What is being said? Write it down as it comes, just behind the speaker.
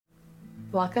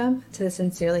Welcome to the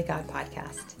Sincerely God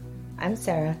podcast. I'm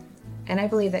Sarah, and I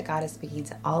believe that God is speaking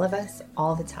to all of us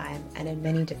all the time and in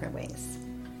many different ways.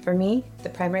 For me, the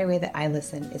primary way that I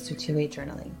listen is through two-way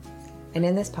journaling. And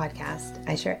in this podcast,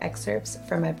 I share excerpts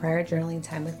from my prior journaling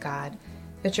time with God,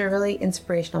 which are really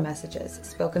inspirational messages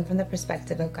spoken from the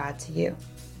perspective of God to you.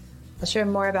 I'll share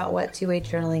more about what two-way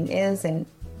journaling is and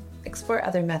explore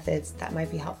other methods that might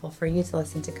be helpful for you to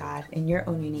listen to God in your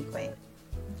own unique way.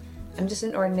 I'm just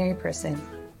an ordinary person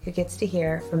who gets to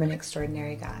hear from an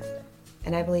extraordinary God,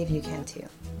 and I believe you can too.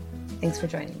 Thanks for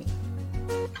joining me.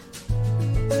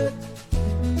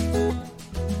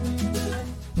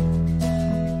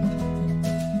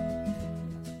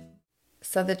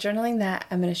 So the journaling that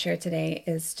I'm going to share today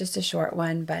is just a short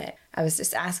one, but I was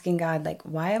just asking God,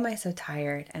 why am I so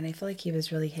tired? And I feel like he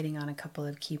was really hitting on a couple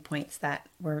of key points that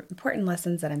were important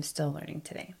lessons that I'm still learning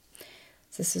today.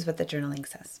 So this is what the journaling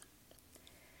says.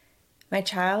 My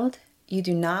child, you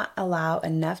do not allow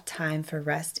enough time for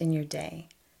rest in your day.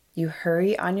 You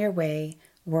hurry on your way,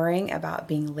 worrying about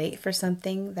being late for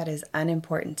something that is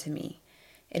unimportant to me.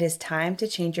 It is time to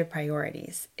change your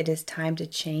priorities. It is time to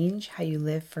change how you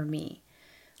live for me.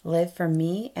 Live for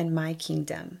me and my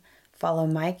kingdom. Follow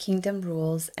my kingdom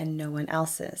rules and no one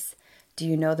else's. Do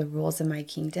you know the rules of my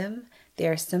kingdom? They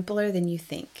are simpler than you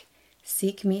think.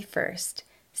 Seek me first.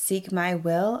 Seek my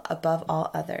will above all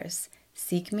others.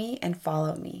 Seek me and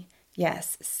follow me.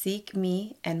 Yes, seek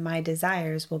me and my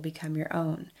desires will become your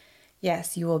own.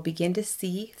 Yes, you will begin to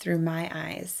see through my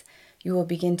eyes. You will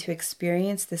begin to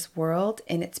experience this world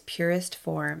in its purest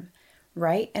form.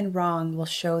 Right and wrong will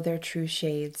show their true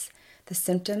shades. The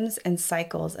symptoms and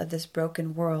cycles of this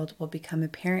broken world will become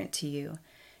apparent to you.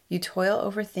 You toil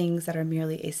over things that are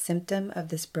merely a symptom of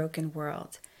this broken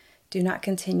world. Do not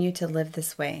continue to live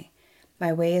this way.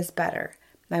 My way is better.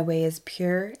 My way is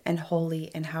pure and holy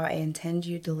in how I intend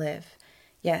you to live.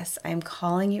 Yes, I am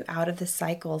calling you out of the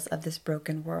cycles of this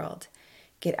broken world.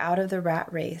 Get out of the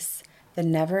rat race, the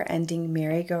never-ending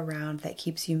merry-go-round that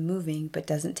keeps you moving but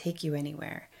doesn't take you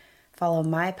anywhere. Follow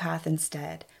my path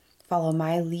instead. Follow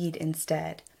my lead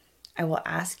instead. I will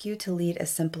ask you to lead a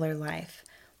simpler life,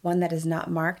 one that is not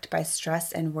marked by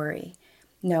stress and worry.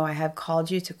 No, I have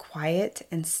called you to quiet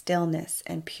and stillness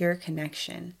and pure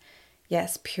connection.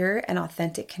 Yes, pure and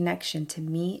authentic connection to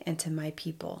me and to my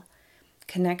people.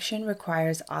 Connection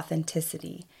requires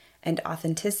authenticity, and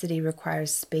authenticity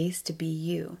requires space to be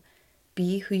you.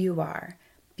 Be who you are.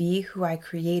 Be who I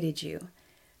created you.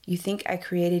 You think I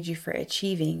created you for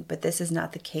achieving, but this is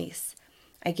not the case.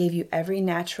 I gave you every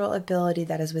natural ability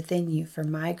that is within you for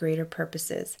my greater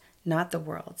purposes, not the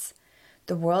world's.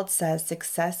 The world says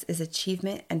success is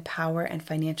achievement and power and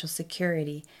financial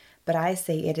security, but I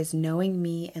say it is knowing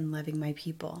me and loving my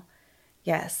people.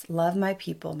 Yes, love my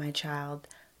people, my child.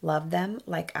 Love them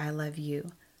like I love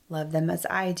you. Love them as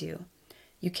I do.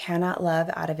 You cannot love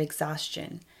out of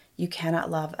exhaustion. You cannot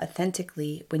love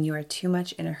authentically when you are too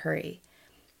much in a hurry.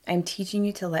 I am teaching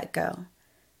you to let go.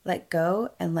 Let go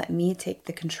and let me take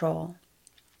the control.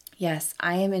 Yes,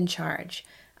 I am in charge.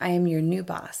 I am your new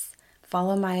boss.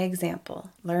 Follow my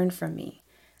example. Learn from me.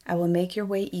 I will make your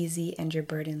way easy and your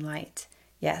burden light.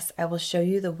 Yes, I will show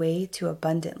you the way to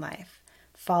abundant life.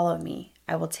 Follow me.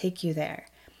 I will take you there.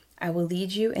 I will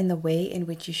lead you in the way in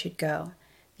which you should go.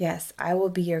 Yes, I will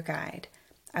be your guide.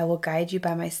 I will guide you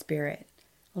by my spirit.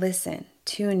 Listen,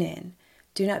 tune in.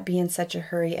 Do not be in such a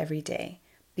hurry every day.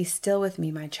 Be still with me,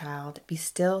 my child. Be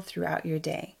still throughout your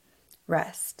day.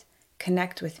 Rest.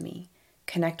 Connect with me.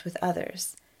 Connect with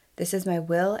others. This is my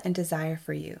will and desire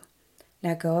for you.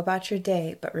 Now go about your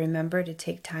day, but remember to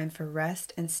take time for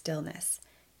rest and stillness.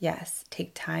 Yes,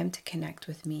 take time to connect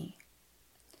with me.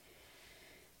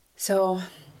 So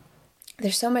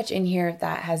there's so much in here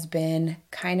that has been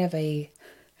kind of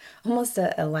almost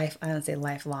a life, I don't say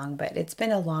lifelong, but it's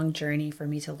been a long journey for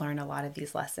me to learn a lot of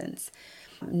these lessons.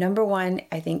 Number one,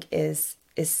 I think is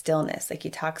stillness. He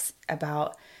talks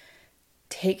about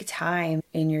take time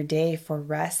in your day for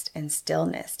rest and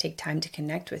stillness. Take time to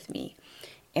connect with me.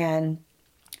 And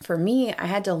for me, I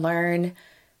had to learn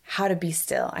how to be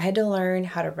still. I had to learn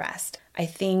how to rest. I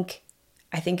think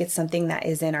it's something that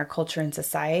is in our culture and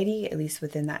society, at least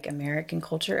within that American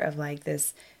culture of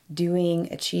this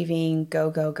doing, achieving, go,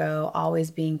 go, go,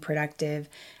 always being productive.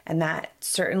 And that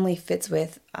certainly fits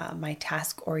with my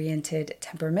task-oriented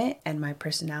temperament and my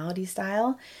personality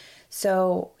style.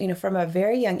 So, from a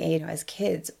very young age, as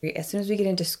kids, as soon as we get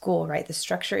into school, right, the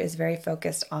structure is very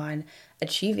focused on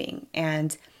achieving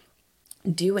and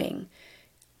doing.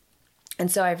 And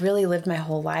so I've really lived my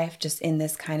whole life just in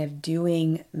this kind of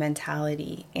doing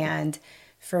mentality. And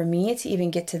for me to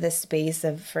even get to this space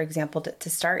of, for example, to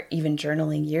start even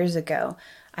journaling years ago,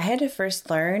 I had to first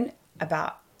learn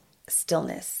about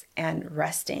stillness and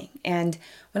resting. And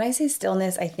when I say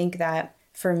stillness, I think that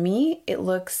for me, it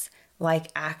looks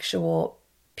like actual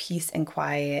peace and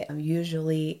quiet. I'm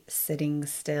usually sitting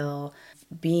still,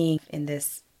 being in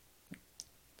this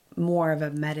more of a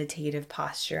meditative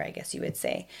posture, I guess you would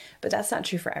say. But that's not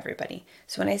true for everybody.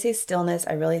 So when I say stillness,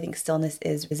 I really think stillness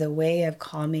is a way of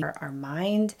calming our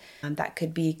mind. That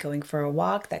could be going for a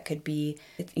walk. That could be,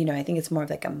 I think it's more of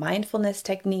like a mindfulness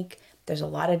technique. There's a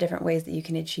lot of different ways that you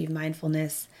can achieve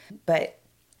mindfulness. But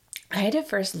I had to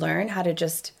first learn how to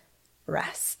just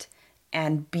rest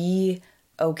and be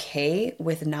okay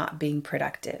with not being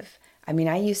productive. I mean,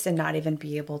 I used to not even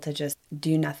be able to just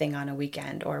do nothing on a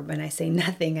weekend. Or when I say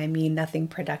nothing, I mean nothing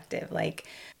productive. Like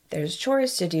there's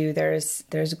chores to do, there's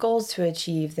goals to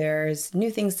achieve, there's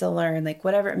new things to learn, like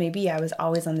whatever it may be. I was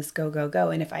always on this go, go, go.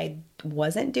 And if I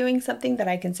wasn't doing something that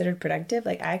I considered productive,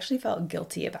 like I actually felt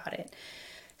guilty about it.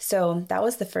 So that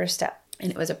was the first step.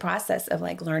 And it was a process of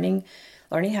like learning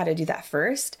how to do that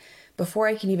first before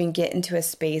I could even get into a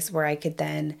space where I could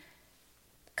then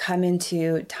come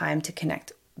into time to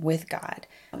connect with God.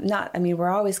 We're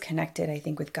always connected, I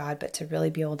think, with God, but to really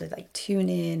be able to like tune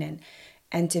in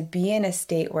and to be in a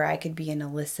state where I could be in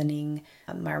a listening,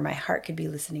 where my heart could be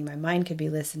listening, my mind could be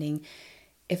listening.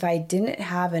 If I didn't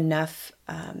have enough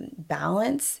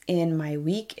balance in my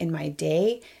week, in my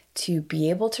day to be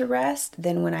able to rest,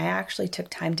 then when I actually took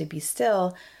time to be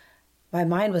still, my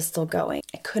mind was still going.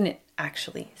 I couldn't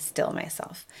actually still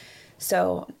myself.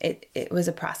 So it was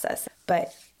a process,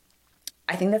 but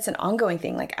I think that's an ongoing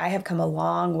thing. Like I have come a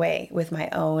long way with my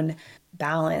own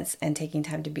balance and taking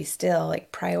time to be still,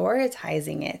 like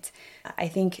prioritizing it. I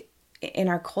think in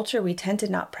our culture, we tend to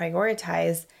not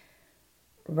prioritize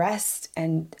rest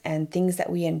and things that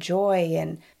we enjoy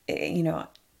and,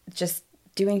 just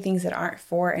doing things that aren't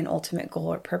for an ultimate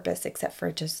goal or purpose, except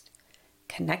for just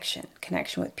connection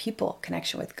with people,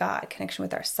 connection with God, connection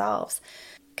with ourselves.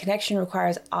 Connection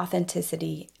requires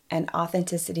authenticity, and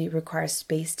authenticity requires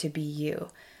space to be you.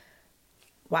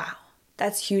 Wow,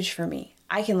 that's huge for me.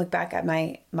 I can look back at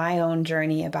my own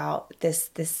journey about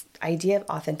this idea of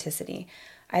authenticity.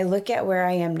 I look at where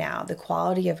I am now, the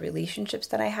quality of relationships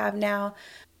that I have now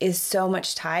is so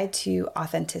much tied to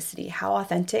authenticity. How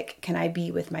authentic can I be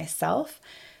with myself?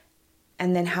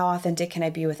 And then how authentic can I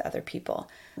be with other people?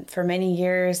 For many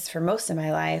years, for most of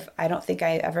my life, I don't think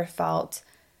I ever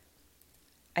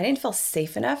I didn't feel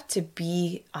safe enough to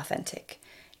be authentic.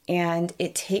 And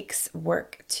it takes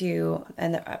work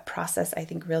and a process, I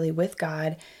think, really with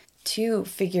God to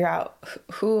figure out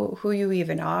who you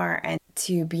even are and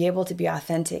to be able to be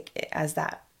authentic as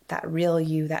that real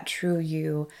you, that true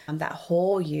you, that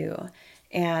whole you.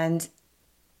 And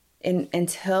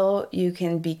until you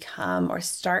can become or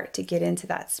start to get into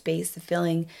that space of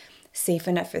feeling safe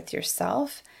enough with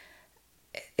yourself,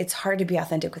 it's hard to be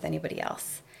authentic with anybody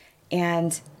else.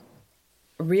 And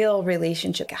real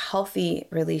relationship, healthy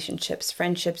relationships,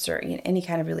 friendships, or any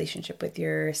kind of relationship with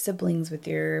your siblings, with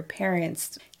your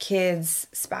parents, kids,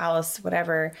 spouse,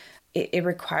 whatever, it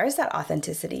requires that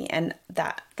authenticity. And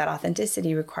that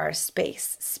authenticity requires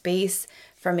space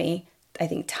from I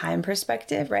think, time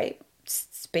perspective, right?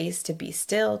 Space to be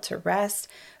still, to rest,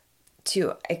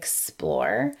 to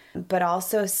explore, but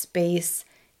also space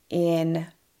in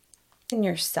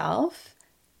yourself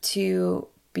to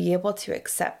be able to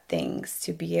accept things,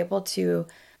 to be able to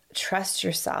trust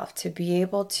yourself, to be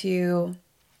able to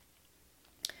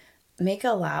make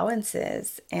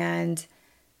allowances. And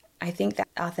I think that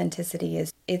authenticity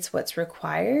it's what's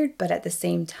required, but at the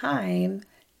same time,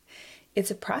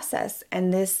 it's a process.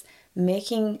 And this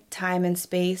making time and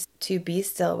space to be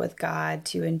still with God,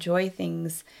 to enjoy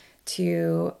things,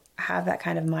 to have that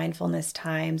kind of mindfulness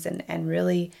times and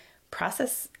really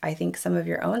process, I think, some of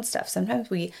your own stuff. Sometimes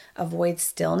we avoid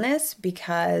stillness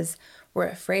because we're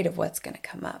afraid of what's going to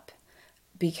come up,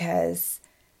 because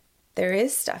there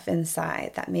is stuff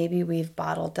inside that maybe we've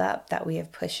bottled up, that we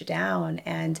have pushed down.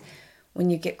 And when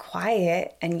you get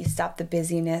quiet and you stop the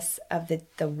busyness of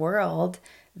the world,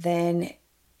 then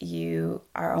you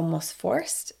are almost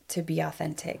forced to be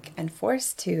authentic and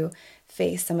forced to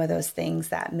face some of those things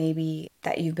that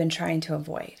you've been trying to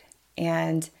avoid.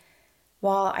 And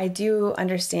while I do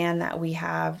understand that we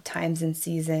have times and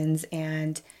seasons,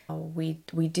 and we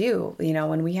do,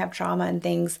 when we have trauma and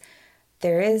things,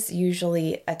 there is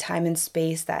usually a time and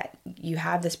space that you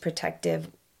have this protective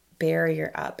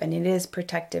barrier up, and it is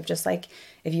protective. Just like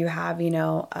if you have,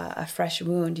 a fresh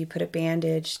wound, you put a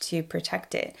bandage to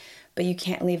protect it, but you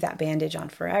can't leave that bandage on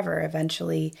forever.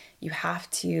 Eventually you have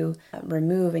to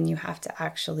remove, and you have to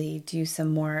actually do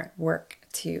some more work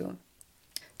to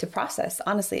process.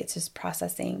 Honestly, it's just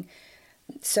processing.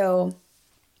 So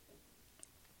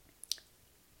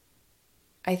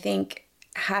I think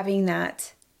having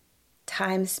that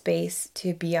time, space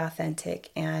to be authentic,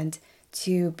 and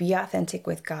to be authentic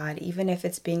with God, even if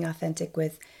it's being authentic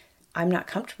with, I'm not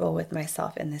comfortable with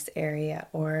myself in this area,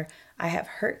 or I have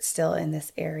hurt still in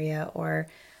this area, or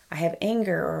I have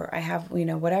anger, or I have,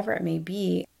 whatever it may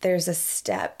be. There's a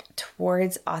step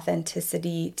towards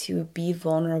authenticity to be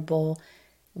vulnerable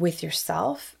with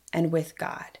yourself and with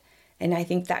God. And I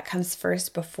think that comes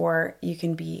first before you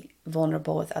can be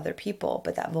vulnerable with other people.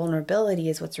 But that vulnerability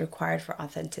is what's required for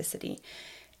authenticity.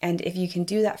 And if you can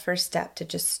do that first step to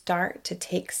just start to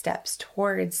take steps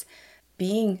towards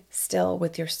being still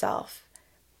with yourself,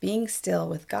 being still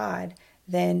with God,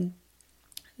 then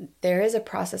there is a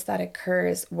process that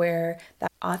occurs where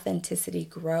that authenticity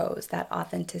grows, that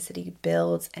authenticity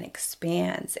builds and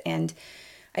expands. And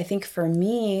I think for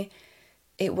me,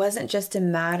 it wasn't just a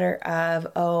matter of,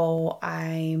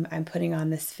 I'm putting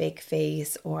on this fake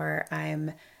face, or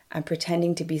I'm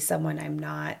pretending to be someone I'm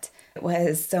not. It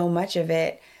was so much of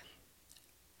it.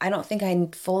 I don't think I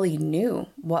fully knew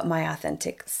what my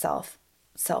authentic self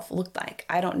looked like.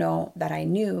 I don't know that I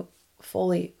knew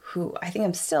fully who. I think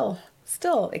I'm still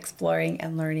exploring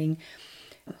and learning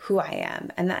who I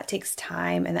am. And that takes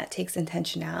time, and that takes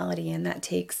intentionality, and that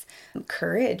takes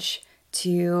courage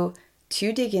to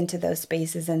dig into those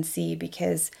spaces and see,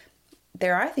 because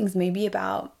there are things maybe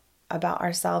about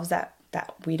ourselves that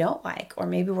we don't like, or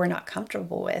maybe we're not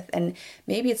comfortable with. And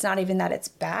maybe it's not even that it's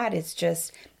bad. It's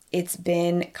just, it's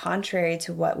been contrary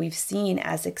to what we've seen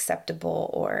as acceptable,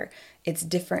 or it's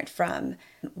different from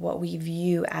what we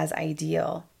view as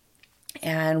ideal.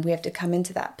 And we have to come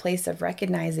into that place of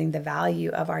recognizing the value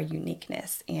of our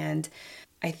uniqueness. And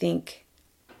I think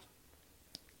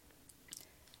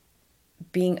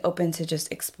being open to just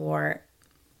explore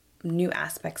new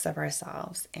aspects of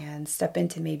ourselves and step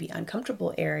into maybe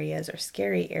uncomfortable areas or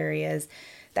scary areas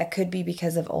that could be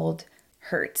because of old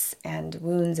hurts and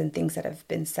wounds and things that have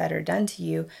been said or done to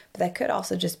you, but that could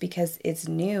also just because it's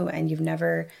new and you've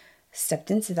never stepped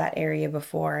into that area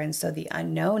before, and so the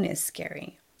unknown is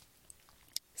scary.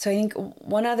 So I think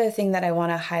one other thing that I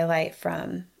want to highlight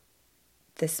from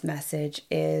this message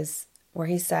is where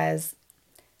he says,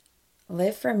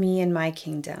 live for me and my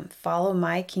kingdom. Follow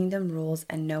my kingdom rules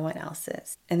and no one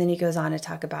else's. And then he goes on to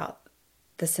talk about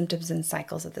the symptoms and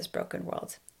cycles of this broken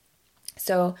world.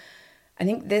 So I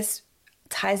think this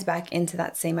ties back into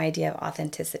that same idea of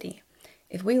authenticity.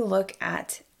 If we look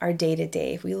at our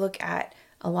day-to-day, if we look at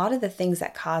a lot of the things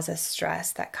that cause us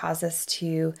stress, that cause us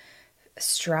to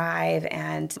strive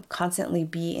and constantly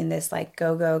be in this like,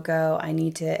 go, go, go, I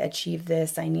need to achieve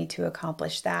this, I need to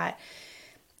accomplish that.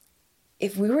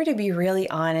 If we were to be really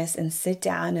honest and sit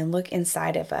down and look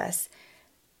inside of us,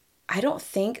 I don't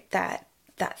think that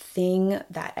thing,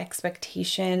 that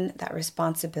expectation, that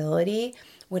responsibility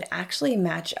would actually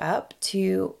match up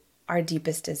to our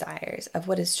deepest desires, of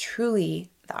what is truly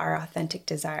our authentic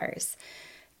desires.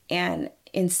 And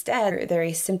instead, they're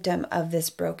a symptom of this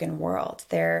broken world.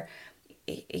 They're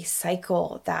a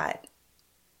cycle that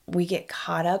we get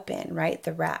caught up in, right?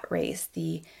 The rat race,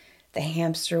 the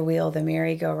hamster wheel, the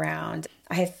merry-go-round.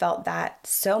 I have felt that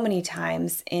so many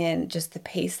times in just the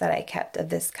pace that I kept of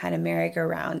this kind of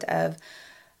merry-go-round of,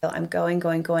 I'm going,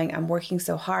 I'm working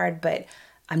so hard, but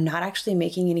I'm not actually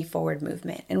making any forward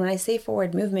movement. And when I say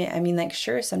forward movement, I mean, like,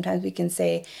 sure, sometimes we can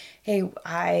say, hey,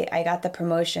 I got the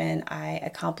promotion, I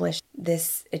accomplished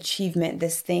this achievement,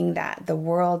 this thing that the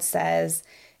world says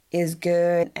is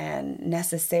good and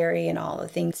necessary and all the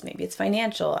things. Maybe it's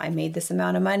financial. I made this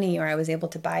amount of money, or I was able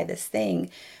to buy this thing.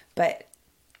 But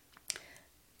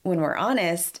when we're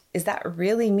honest, is that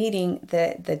really meeting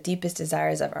the deepest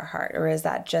desires of our heart? Or is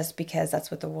that just because that's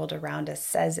what the world around us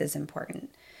says is important?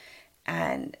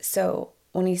 And so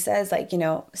when he says, like,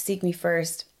 seek me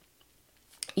first,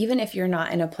 even if you're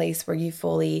not in a place where you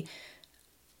fully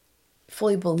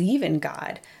believe in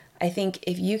God, I think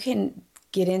if you can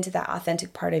get into that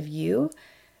authentic part of you,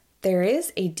 there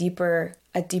is a deeper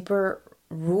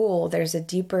rule. There's a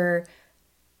deeper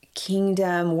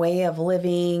kingdom way of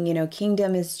living.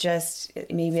 Kingdom is just,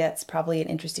 maybe that's probably an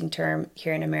interesting term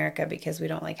here in America because we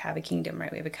don't have a kingdom,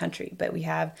 right? We have a country, but we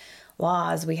have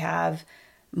laws, we have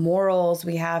morals,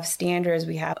 we have standards,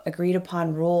 we have agreed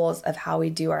upon rules of how we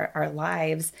do our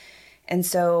lives. And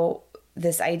so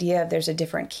this idea of there's a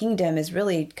different kingdom is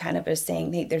really kind of just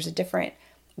saying, hey, there's a different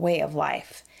way of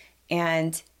life.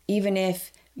 And even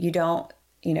if you don't,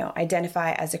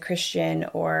 identify as a Christian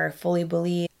or fully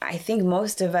believe, I think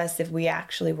most of us, if we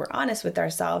actually were honest with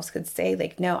ourselves, could say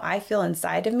like, no, I feel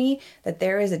inside of me that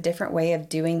there is a different way of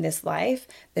doing this life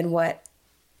than what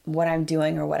I'm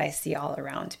doing or what I see all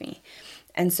around me.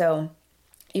 And so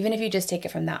even if you just take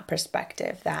it from that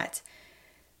perspective, that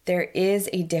there is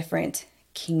a different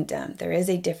kingdom, there is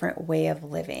a different way of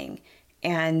living,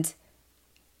 and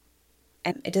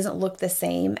it doesn't look the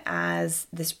same as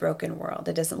this broken world.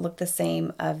 It doesn't look the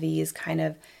same of these kind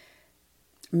of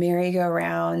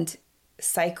merry-go-round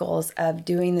cycles of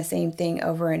doing the same thing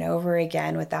over and over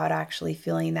again without actually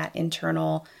feeling that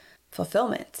internal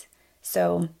fulfillment.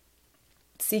 So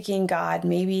seeking God,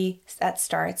 maybe that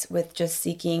starts with just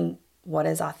seeking what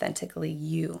is authentically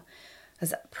you.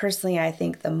 Because personally, I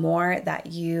think the more that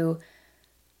you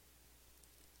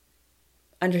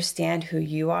understand who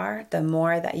you are, the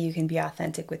more that you can be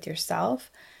authentic with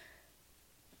yourself,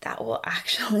 that will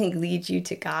actually lead you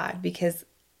to God, because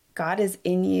God is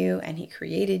in you and He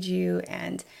created you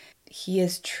and He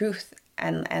is truth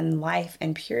and life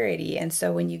and purity. And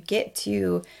so when you get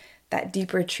to that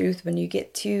deeper truth, when you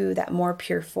get to that more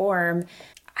pure form,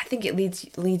 I think it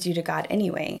leads you to God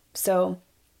anyway. So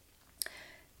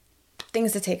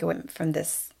things to take away from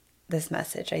this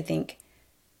message, I think: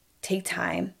 take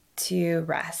time to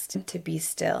rest, to be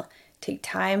still. Take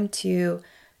time to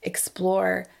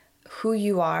explore who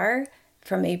you are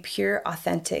from a pure,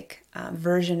 authentic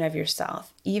version of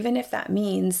yourself, even if that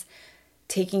means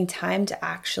taking time to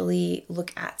actually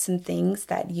look at some things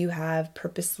that you have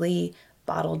purposely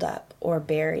bottled up or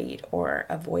buried or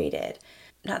avoided.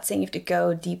 I'm not saying you have to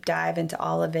go deep dive into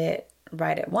all of it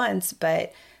right at once,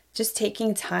 but just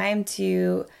taking time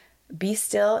to be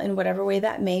still in whatever way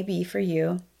that may be for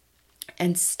you,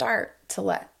 and start to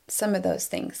let some of those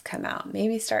things come out.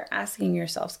 Maybe start asking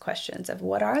yourselves questions of,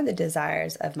 what are the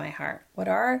desires of my heart? What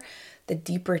are the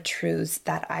deeper truths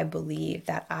that I believe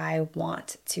that I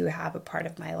want to have a part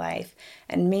of my life?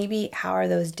 And maybe how are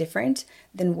those different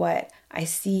than what I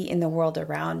see in the world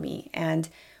around me? And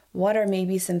what are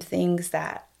maybe some things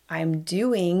that I'm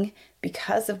doing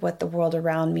because of what the world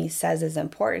around me says is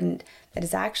important that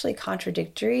is actually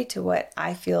contradictory to what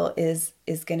I feel is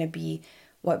going to be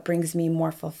what brings me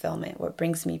more fulfillment, what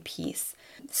brings me peace?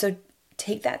 So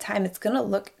take that time. It's going to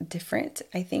look different,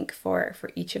 I think, for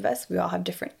each of us. We all have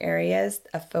different areas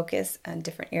of focus and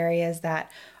different areas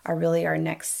that are really our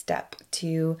next step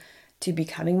to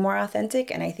becoming more authentic.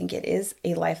 And I think it is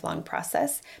a lifelong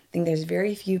process. I think there's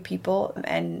very few people,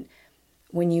 and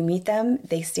when you meet them,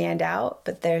 they stand out,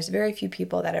 but there's very few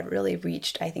people that have really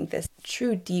reached, I think, this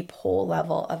true, deep, whole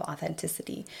level of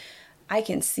authenticity. I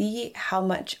can see how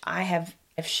much I have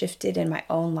shifted in my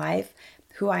own life.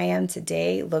 Who I am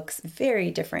today looks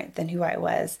very different than who I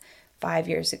was 5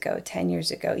 years ago, 10 years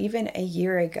ago, even a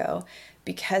year ago,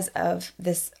 because of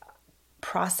this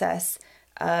process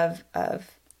of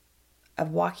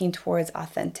walking towards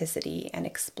authenticity and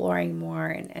exploring more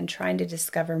and trying to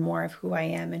discover more of who I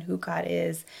am and who God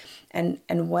is and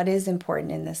what is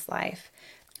important in this life.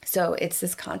 So it's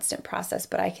this constant process,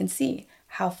 but I can see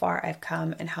how far I've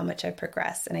come and how much I've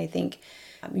progressed. And I think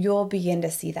you'll begin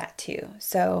to see that too.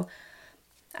 So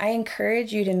I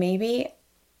encourage you to maybe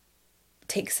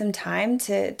take some time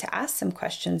to ask some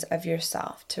questions of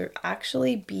yourself, to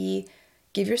actually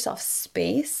give yourself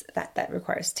space that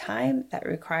requires time, that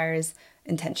requires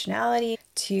intentionality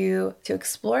to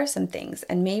explore some things.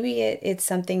 And maybe it's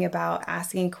something about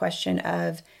asking a question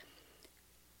of,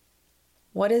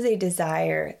 what is a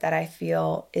desire that I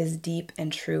feel is deep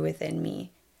and true within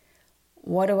me?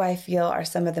 What do I feel are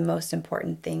some of the most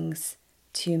important things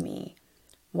to me?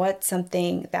 What's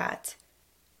something that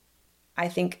I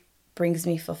think brings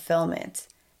me fulfillment,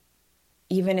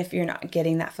 even if you're not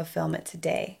getting that fulfillment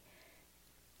today?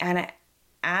 And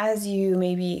as you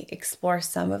maybe explore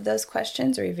some of those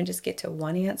questions, or even just get to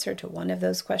one answer to one of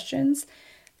those questions,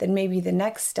 then maybe the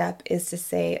next step is to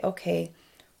say, okay,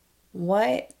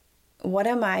 what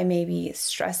am I maybe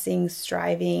stressing,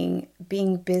 striving,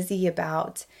 being busy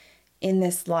about in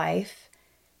this life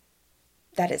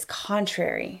that is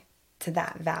contrary to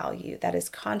that value, that is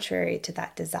contrary to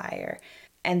that desire?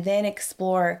 And then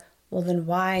explore, well, then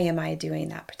why am I doing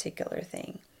that particular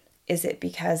thing? Is it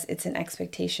because it's an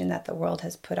expectation that the world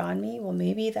has put on me? Well,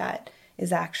 maybe that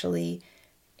is actually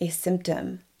a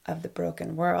symptom of the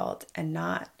broken world and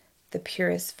not the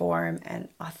purest form and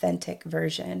authentic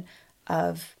version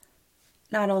of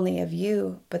not only of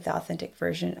you, but the authentic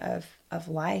version of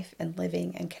life and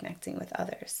living and connecting with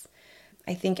others.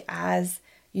 I think as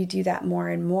you do that more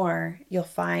and more, you'll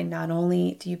find not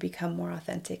only do you become more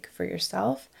authentic for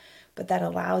yourself, but that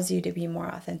allows you to be more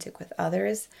authentic with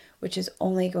others, which is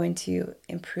only going to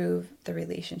improve the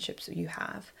relationships you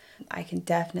have. I can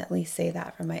definitely say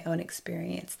that from my own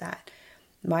experience, that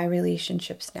my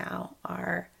relationships now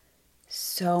are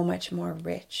so much more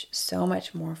rich, so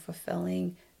much more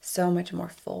fulfilling, so much more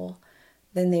full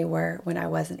than they were when I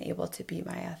wasn't able to be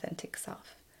my authentic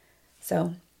self.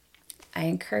 So I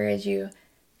encourage you,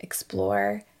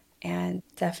 explore, and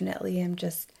definitely am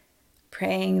just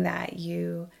praying that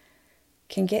you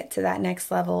can get to that next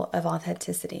level of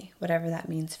authenticity, whatever that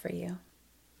means for you.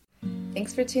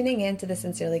 Thanks for tuning in to the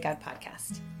Sincerely God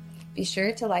podcast. Be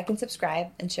sure to like and subscribe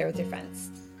and share with your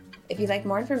friends. If you'd like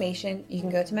more information, you can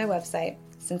go to my website,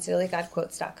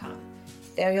 sincerelygodquotes.com.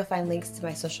 There you'll find links to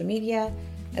my social media,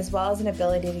 as well as an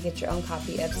ability to get your own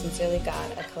copy of Sincerely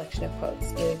God, a collection of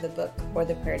quotes, either the book or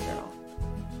the prayer journal.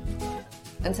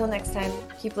 Until next time,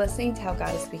 keep listening to how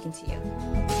God is speaking to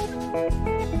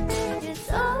you.